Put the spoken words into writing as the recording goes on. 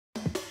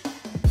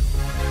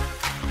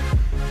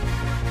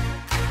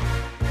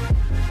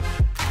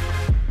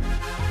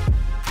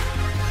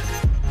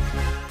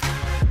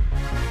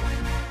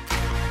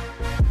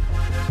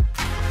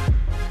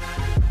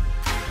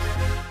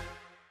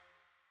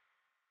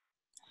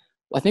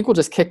Well, I think we'll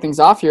just kick things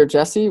off here,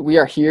 Jesse. We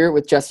are here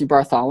with Jesse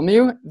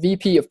Bartholomew,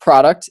 VP of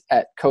Product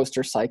at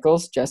Coaster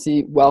Cycles.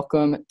 Jesse,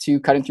 welcome to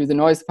Cutting Through the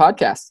Noise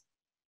podcast.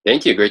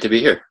 Thank you. Great to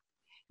be here.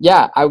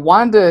 Yeah, I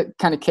wanted to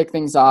kind of kick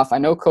things off. I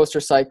know Coaster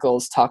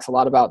Cycles talks a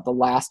lot about the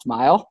last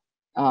mile,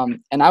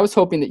 and I was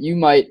hoping that you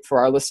might, for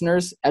our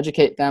listeners,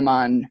 educate them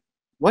on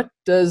what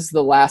does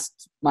the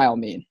last mile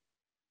mean?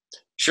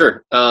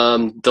 Sure.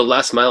 The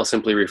last mile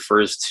simply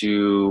refers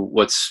to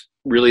what's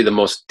really the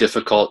most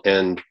difficult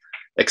and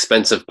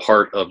expensive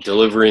part of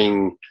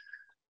delivering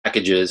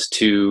packages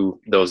to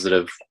those that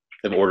have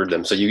ordered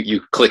them. So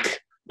you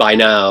click buy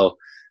now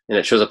and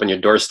it shows up on your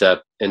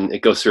doorstep, and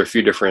it goes through a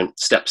few different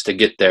steps to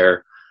get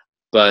there.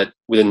 But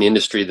within the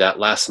industry, that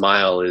last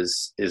mile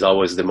is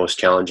always the most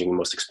challenging and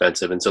most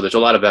expensive. And so there's a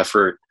lot of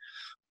effort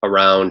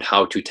around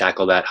how to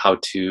tackle that, how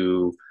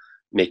to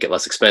make it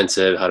less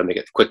expensive, how to make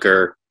it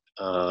quicker,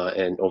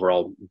 and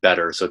overall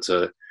better. So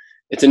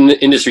it's an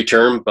industry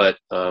term, but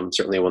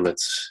certainly one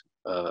that's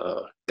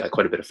got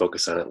quite a bit of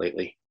focus on it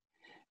lately.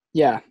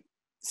 Yeah,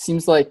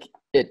 seems like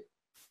it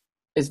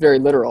is very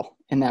literal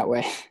in that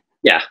way.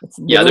 Yeah,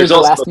 There's the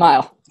last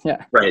mile.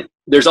 Yeah, right.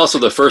 There's also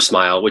the first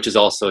mile, which is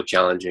also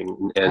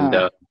challenging,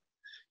 and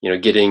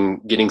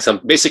getting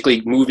some,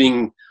 basically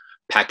moving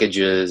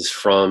packages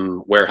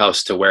from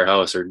warehouse to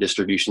warehouse or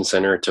distribution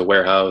center to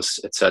warehouse,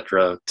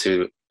 etc.,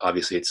 to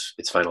obviously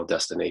its final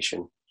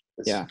destination.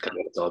 That's kind of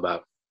what it's all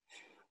about.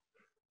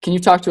 Can you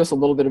talk to us a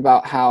little bit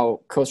about how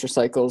Coaster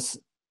Cycles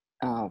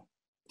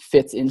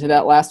fits into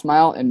that last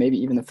mile and maybe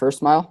even the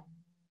first mile?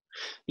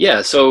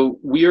 Yeah, so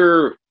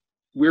we're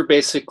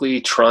basically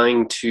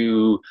trying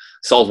to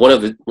solve one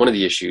of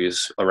the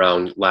issues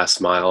around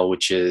last mile,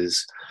 which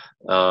is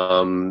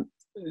a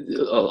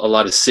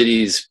lot of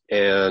cities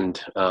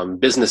and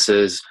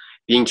businesses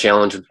being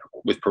challenged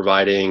with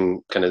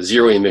providing kind of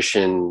zero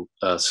emission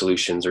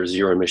solutions or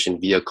zero emission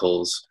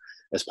vehicles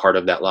as part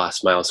of that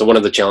last mile. So one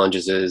of the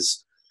challenges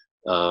is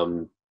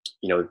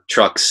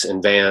trucks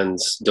and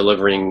vans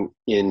delivering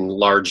in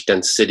large,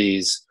 dense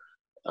cities,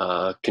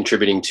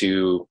 contributing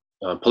to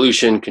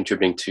pollution,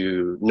 contributing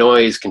to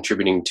noise,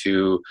 contributing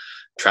to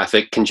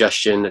traffic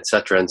congestion, et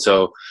cetera. And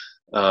so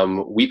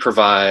we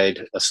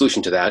provide a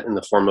solution to that in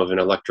the form of an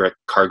electric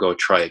cargo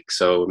trike.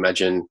 So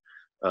imagine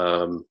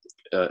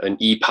an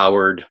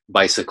e-powered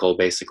bicycle,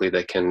 basically,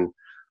 that can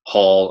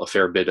haul a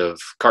fair bit of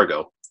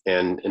cargo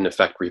and in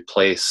effect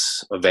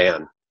replace a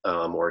van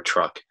or a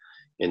truck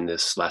in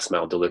this last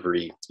mile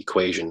delivery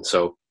equation.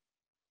 So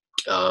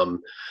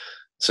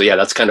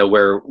that's kind of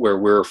where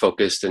we're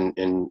focused and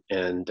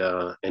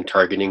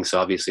targeting. So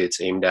obviously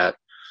it's aimed at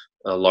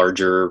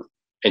larger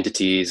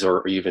entities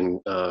or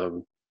even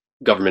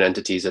government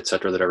entities, et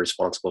cetera, that are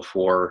responsible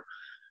for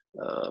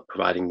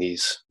providing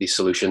these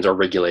solutions or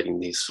regulating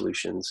these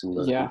solutions.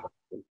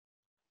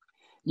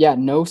 Yeah,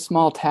 no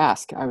small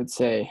task, I would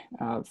say,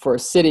 for a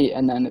city.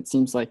 And then it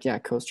seems like,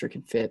 Coaster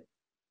can fit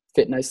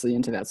nicely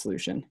into that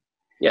solution.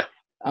 Yeah.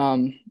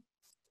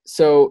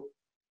 So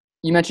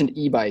you mentioned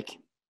e-bike.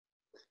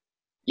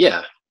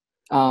 Yeah.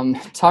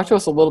 Talk to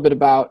us a little bit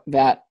about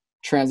that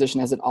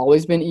transition. Has it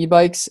always been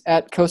e-bikes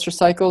at Coaster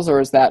Cycles, or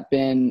has that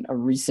been a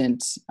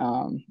recent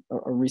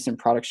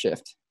product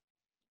shift?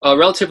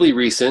 Relatively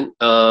recent.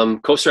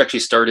 Coaster actually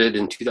started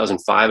in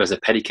 2005 as a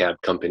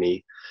pedicab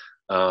company.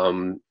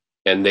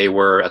 And they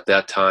were at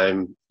that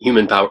time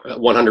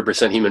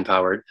 100% human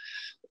powered.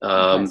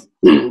 Nice.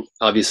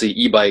 Obviously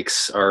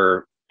e-bikes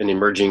are an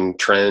emerging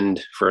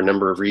trend for a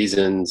number of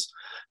reasons,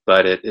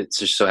 but it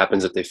just so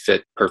happens that they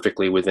fit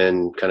perfectly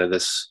within kind of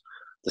this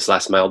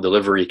last mile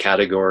delivery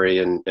category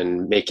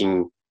and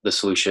making the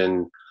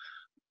solution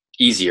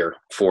easier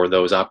for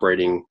those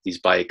operating these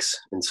bikes.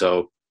 And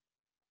so,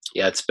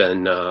 it's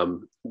been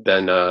an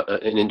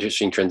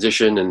interesting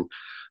transition and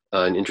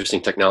an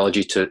interesting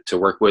technology to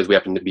work with. We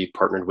happen to be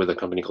partnered with a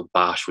company called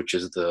Bosch, which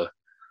is the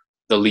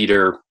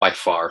leader by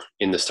far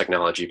in this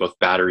technology, both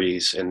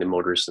batteries and the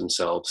motors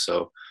themselves.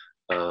 So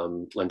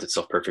lends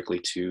itself perfectly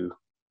to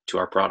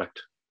our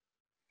product.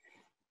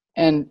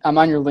 And I'm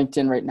on your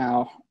LinkedIn right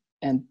now,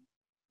 and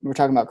we're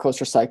talking about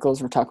Coaster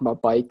Cycles. We're talking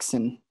about bikes,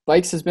 and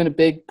bikes has been a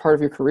big part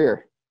of your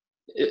career.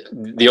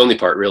 The only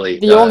part, really.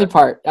 The only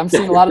part. I'm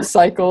seeing a lot of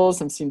cycles.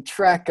 I'm seeing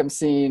Trek. I'm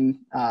seeing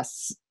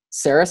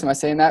Ceres. Am I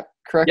saying that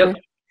correctly?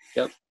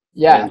 Yep.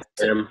 Yeah.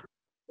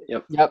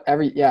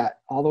 Yep.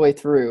 All the way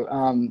through.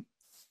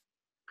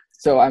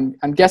 So I'm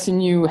guessing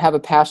you have a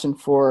passion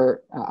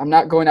for. I'm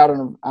not going out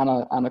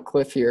on a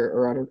cliff here,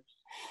 or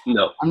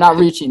no. I'm not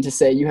reaching to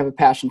say you have a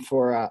passion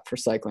for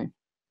cycling.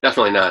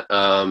 Definitely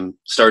not.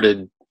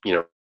 Started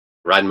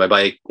riding my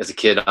bike as a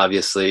kid,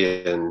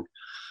 obviously, and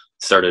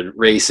started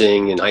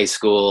racing in high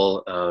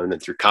school, and then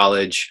through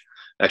college.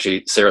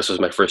 Actually, Ceres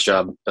was my first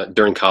job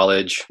during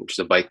college, which is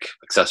a bike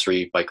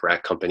accessory, bike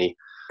rack company.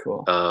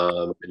 Cool.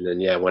 And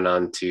then went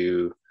on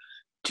to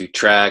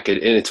track, and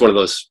it's one of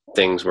those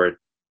things where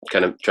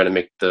kind of trying to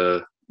make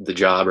the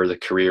job or the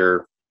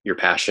career your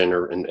passion,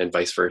 and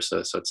vice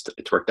versa. So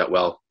it's worked out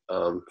well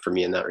for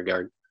me in that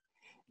regard.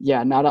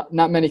 Yeah, not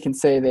many can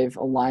say they've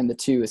aligned the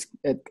two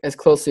as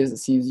closely as it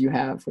seems you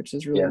have, which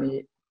is really Yeah.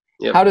 neat.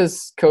 Yep. How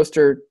does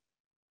Coaster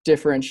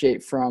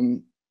differentiate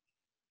from?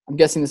 I'm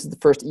guessing this is the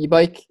first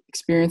e-bike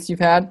experience you've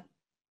had.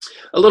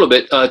 A little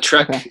bit.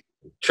 Okay.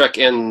 Trek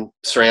and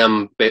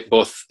SRAM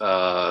both.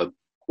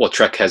 Well,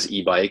 Trek has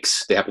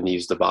e-bikes. They happen to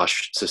use the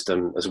Bosch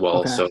system as well,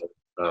 Okay.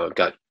 so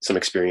got some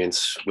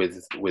experience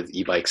with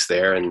e-bikes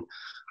there. And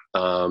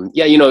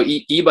yeah, you know,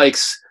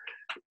 e-bikes,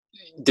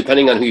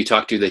 depending on who you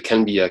talk to, they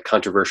can be a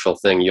controversial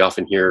thing. You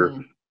often hear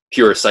Mm.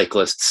 pure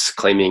cyclists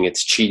claiming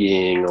it's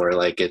cheating, or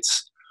like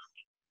it's,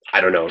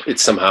 I don't know,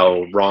 it's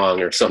somehow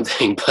wrong or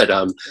something. But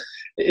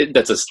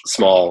that's a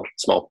small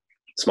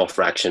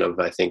fraction of,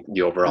 I think,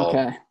 the overall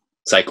Okay.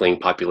 cycling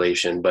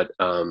population. But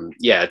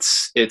yeah,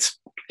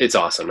 it's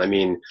awesome. I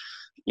mean,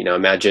 you know,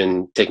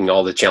 imagine taking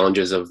all the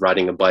challenges of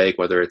riding a bike,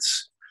 whether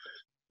it's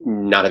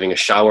not having a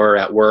shower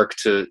at work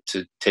to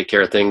take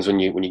care of things when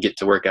you get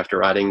to work after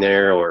riding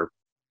there, or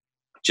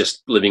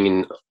just living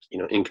in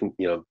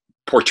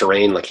poor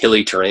terrain, like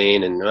hilly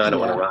terrain, and I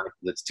don't want to Yeah. ride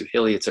because it's too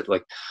hilly. It's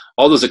like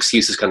all those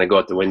excuses kind of go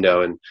out the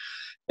window, and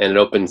it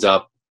opens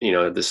up, you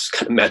know, this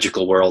kind of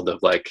magical world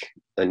of like,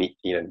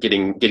 you know,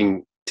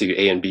 getting to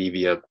A and B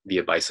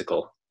via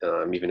bicycle,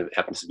 even if it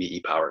happens to be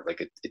e-powered. Like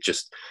it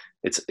just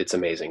it's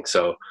amazing.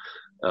 So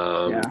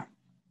Yeah.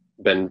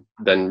 been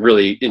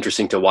really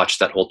interesting to watch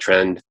that whole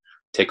trend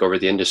take over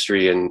the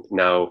industry, and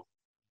now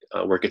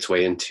work its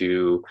way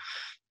into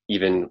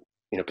even,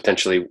 you know,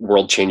 potentially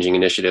world changing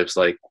initiatives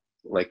like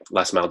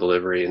last mile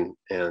delivery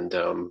and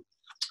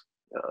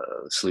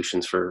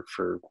solutions for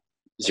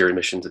zero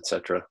emissions,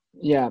 etc.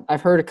 Yeah.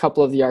 I've heard a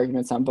couple of the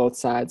arguments on both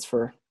sides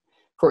for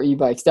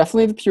e-bikes.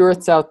 Definitely the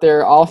purists out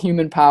there, all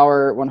human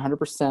power,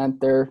 100%.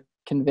 They're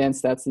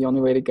convinced that's the only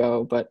way to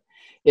go. But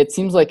it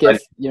seems like Right.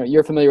 if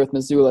you're familiar with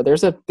Missoula,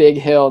 there's a big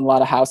hill and a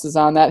lot of houses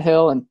on that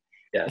hill. And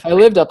Yeah. if I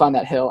lived up on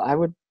that hill, I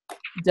would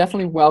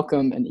definitely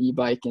welcome an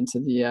e-bike into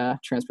the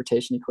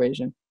transportation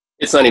equation.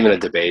 It's not even a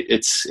debate.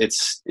 It's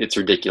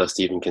ridiculous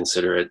to even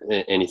consider it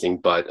anything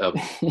but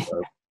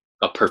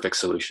a perfect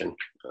solution.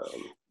 So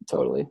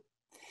Totally.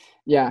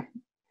 Yeah.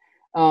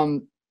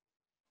 Um,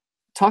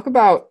 talk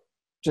about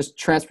just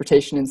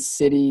transportation in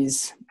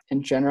cities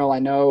in general. I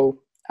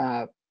know,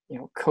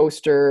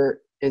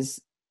 Coaster is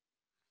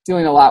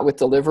dealing a lot with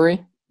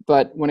delivery,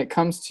 but when it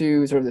comes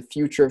to sort of the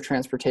future of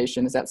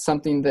transportation, is that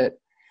something that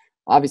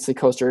obviously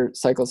Coaster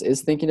Cycles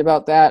is thinking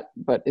about that,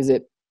 but is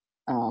it,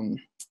 um,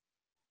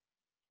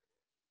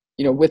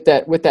 with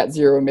that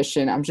zero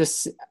emission, I'm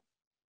just,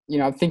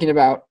 I'm thinking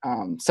about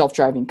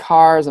self-driving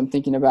cars. I'm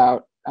thinking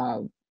about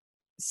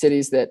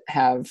cities that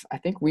have, I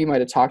think we might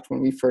have talked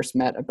when we first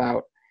met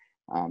about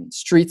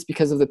streets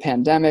because of the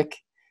pandemic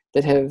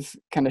that have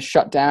kind of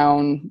shut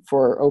down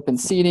for open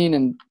seating,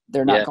 and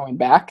they're not yeah, going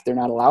back. They're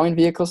not allowing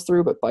vehicles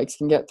through, but bikes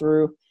can get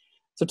through.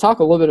 So talk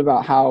a little bit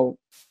about how,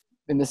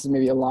 and this is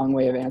maybe a long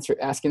way of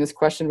asking this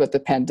question, but the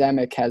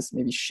pandemic has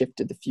maybe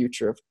shifted the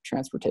future of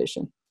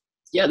transportation.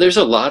 yeah. There's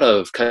a lot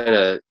of kind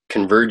of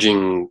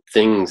converging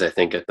things, I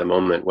think, at the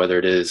moment. Whether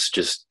it is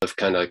just of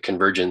kind of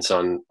convergence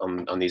on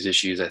these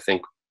issues, I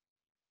think,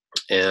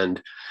 and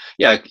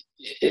yeah,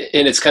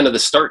 and it's kind of the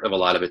start of a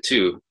lot of it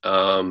too.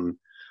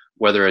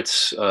 Whether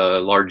it's a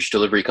large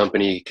delivery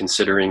company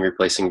considering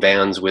replacing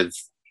vans with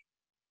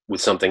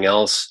something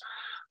else,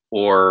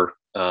 or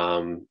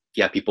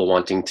yeah, people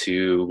wanting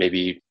to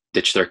maybe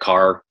ditch their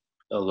car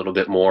a little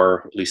bit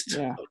more, at least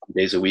Yeah,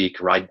 days a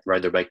week, ride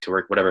their bike to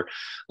work, whatever.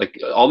 Like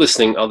all these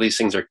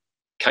things are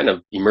kind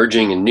of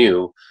emerging and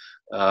new,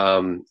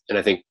 and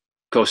I think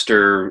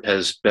Coaster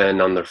has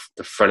been on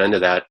the front end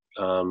of that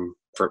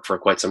for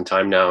quite some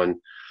time now, and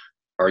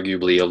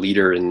arguably a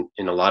leader in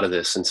a lot of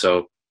this. And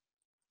so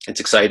it's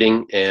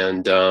exciting,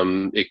 and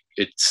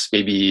it's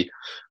maybe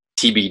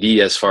TBD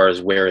as far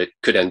as where it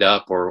could end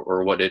up,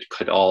 or what it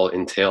could all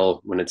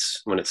entail when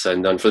it's said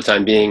and done. For the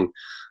time being,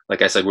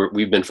 like I said,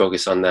 we've been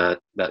focused on that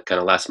kind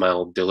of last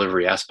mile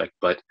delivery aspect,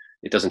 but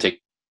it doesn't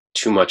take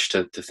too much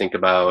to think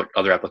about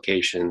other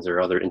applications or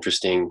other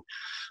interesting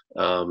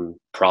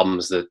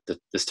problems that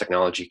this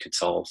technology could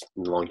solve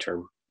in the long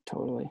term.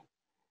 totally.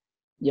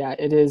 Yeah,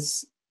 it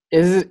is.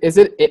 It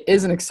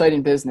is an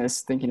exciting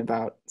business thinking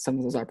about some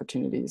of those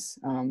opportunities.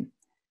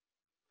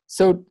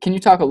 So can you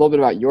talk a little bit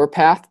about your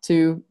path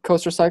to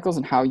Coaster Cycles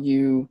and how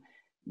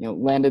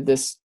landed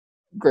this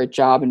great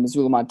job in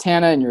Missoula,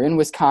 Montana, and you're in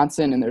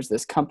Wisconsin, and there's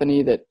this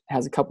company that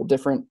has a couple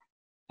different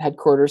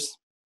headquarters.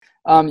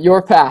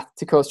 Your path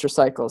to Coaster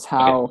Cycles,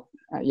 how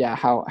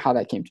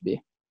that came to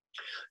be.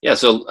 Yeah,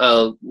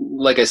 so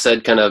like I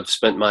said, kind of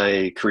spent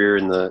my career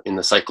in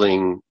the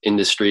cycling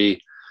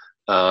industry,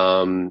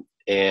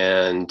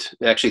 and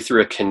actually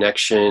through a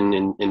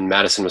connection in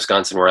Madison,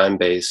 Wisconsin, where I'm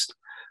based,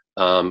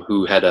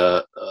 who had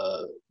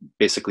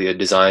basically a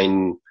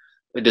design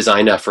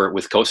effort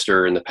with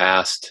Coaster in the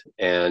past,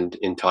 and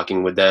in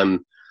talking with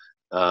them,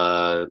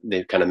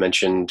 they kind of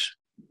mentioned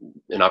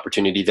an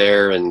opportunity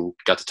there, and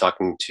got to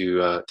talking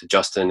to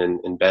Justin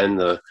and Ben.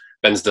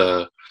 Ben's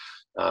the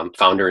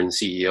founder and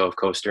CEO of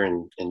Coaster,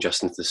 and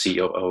Justin's the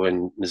COO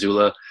in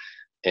Missoula.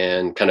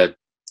 and kind of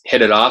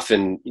hit it off.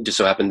 And it just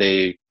so happened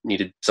they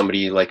needed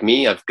somebody like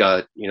me. I've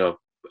got,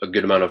 a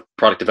good amount of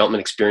product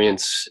development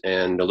experience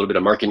and a little bit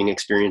of marketing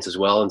experience as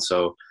well. And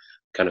so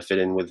kind of fit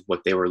in with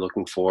what they were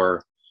looking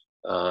for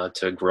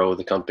to grow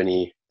the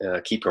company,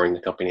 keep growing the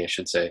company, I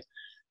should say,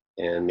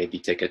 and maybe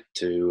take it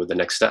to the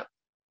next step.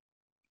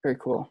 Very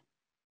cool.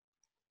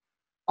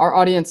 Our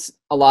audience,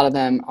 a lot of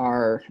them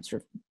are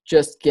sort of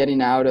just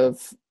getting out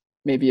of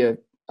maybe a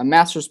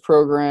master's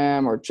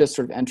program or just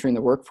sort of entering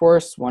the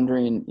workforce,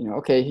 wondering,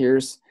 okay,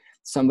 here's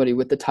somebody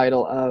with the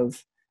title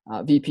of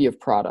VP of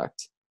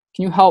product.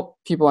 Can you help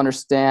people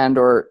understand,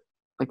 or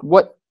like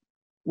what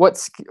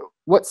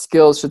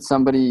skills should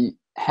somebody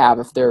have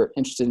if they're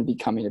interested in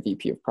becoming a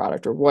VP of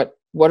product, or what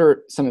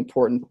are some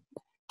important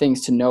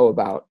things to know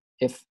about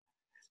if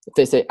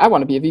they say, I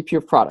want to be a VP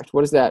of product?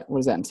 What does that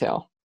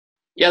entail?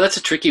 Yeah, that's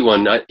a tricky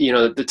one.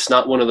 It's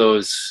not one of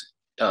those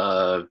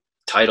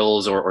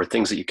titles or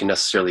things that you can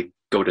necessarily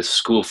go to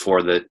school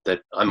for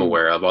that I'm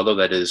aware of, although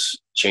that is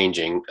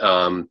changing.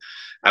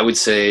 I would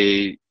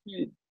say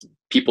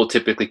people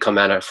typically come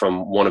at it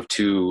from one of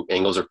two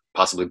angles, or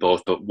possibly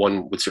both, but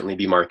one would certainly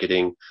be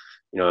marketing,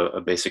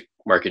 a basic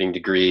marketing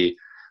degree,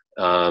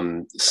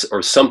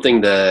 or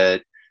something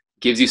that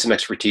gives you some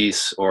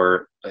expertise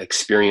or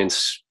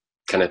experience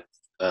kind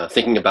of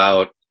thinking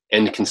about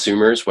end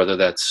consumers, whether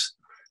that's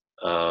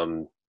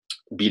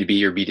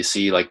B2B or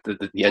B2C, like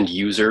the end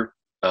user,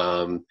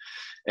 and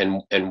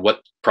what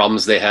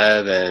problems they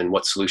have and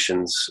what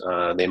solutions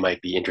they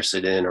might be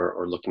interested in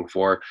or looking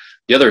for.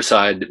 The other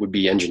side would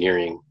be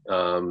engineering.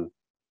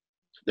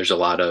 There's a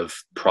lot of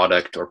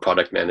product or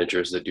product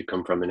managers that do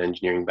come from an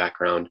engineering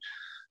background.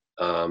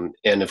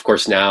 And of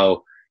course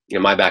now,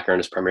 my background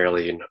is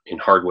primarily in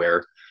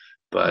hardware,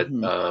 but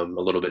a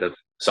little bit of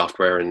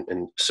software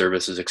and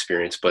services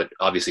experience. But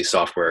obviously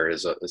software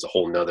is a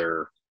whole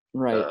nother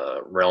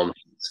realm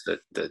that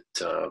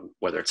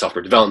whether it's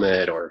software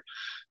development or,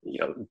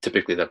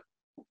 typically the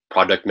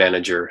product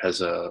manager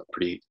has a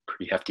pretty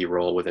hefty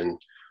role within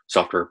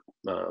software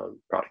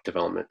product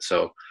development.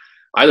 So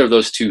either of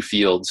those two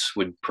fields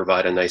would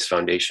provide a nice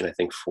foundation, I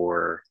think,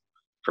 for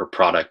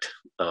product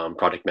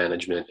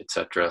management,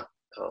 etc.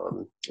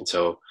 And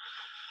so,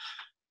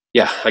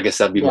 yeah, I guess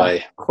that'd be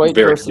my quite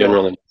very versatile.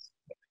 general.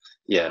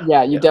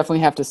 Yeah, you definitely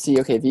have to see,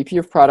 okay, VP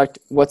of product,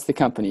 what's the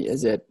company?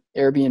 Is it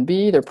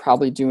Airbnb? They're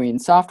probably doing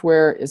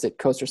software. Is it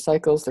Coaster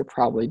Cycles? They're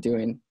probably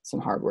doing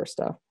some hardware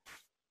stuff.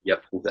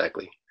 Yep,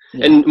 exactly.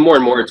 Yeah. And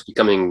more it's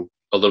becoming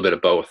a little bit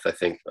of both, I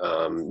think.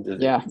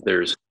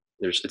 There's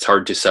it's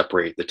hard to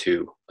separate the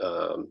two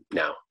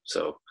now.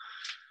 So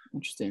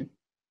interesting.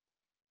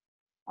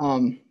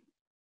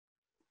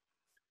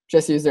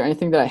 Jesse, is there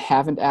anything that I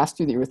haven't asked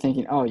you that you were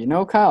thinking,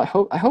 oh, Kyle,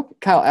 I hope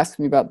Kyle asks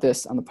me about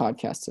this on the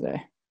podcast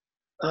today?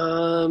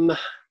 No,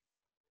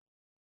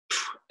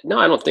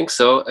 I don't think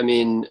so. I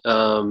mean,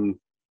 no,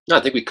 I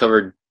think we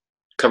covered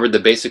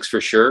the basics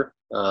for sure.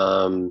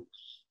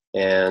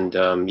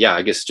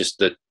 I guess just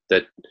that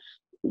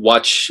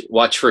watch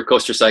for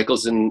Coaster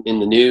Cycles in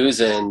the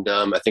news, and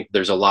I think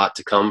there's a lot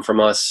to come from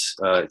us.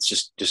 It's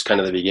just kind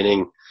of the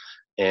beginning,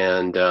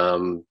 and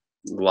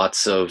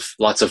lots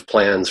of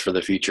plans for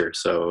the future.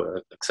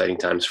 So exciting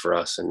times for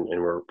us, and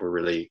we're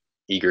really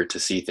eager to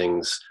see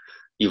things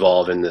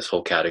evolve in this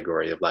whole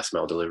category of last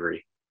mile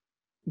delivery.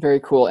 Very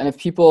cool. And if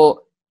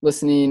people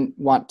listening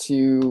want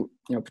to,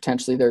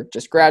 potentially they're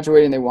just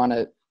graduating, they want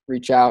to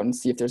reach out and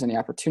see if there's any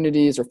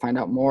opportunities or find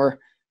out more,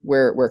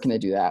 where can they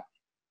do that?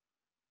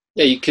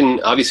 Yeah, you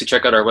can obviously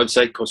check out our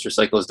website,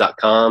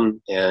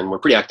 coastercycles.com, and we're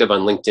pretty active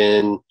on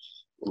LinkedIn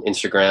and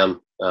Instagram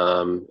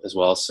as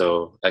well.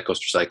 So at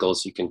Coaster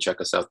Cycles, you can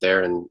check us out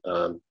there, and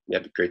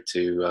it'd be great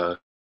to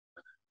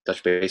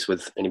touch base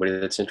with anybody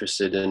that's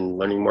interested in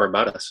learning more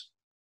about us.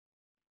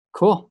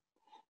 Cool.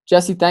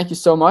 Jesse, thank you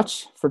so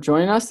much for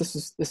joining us. This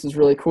is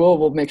really cool.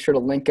 We'll make sure to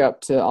link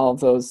up to all of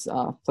those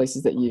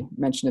places that you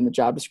mentioned in the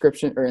job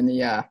description, or in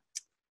the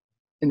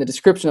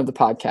description of the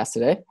podcast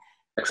today.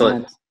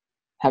 Excellent. And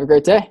have a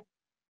great day.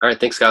 All right.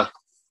 Thanks, Kyle.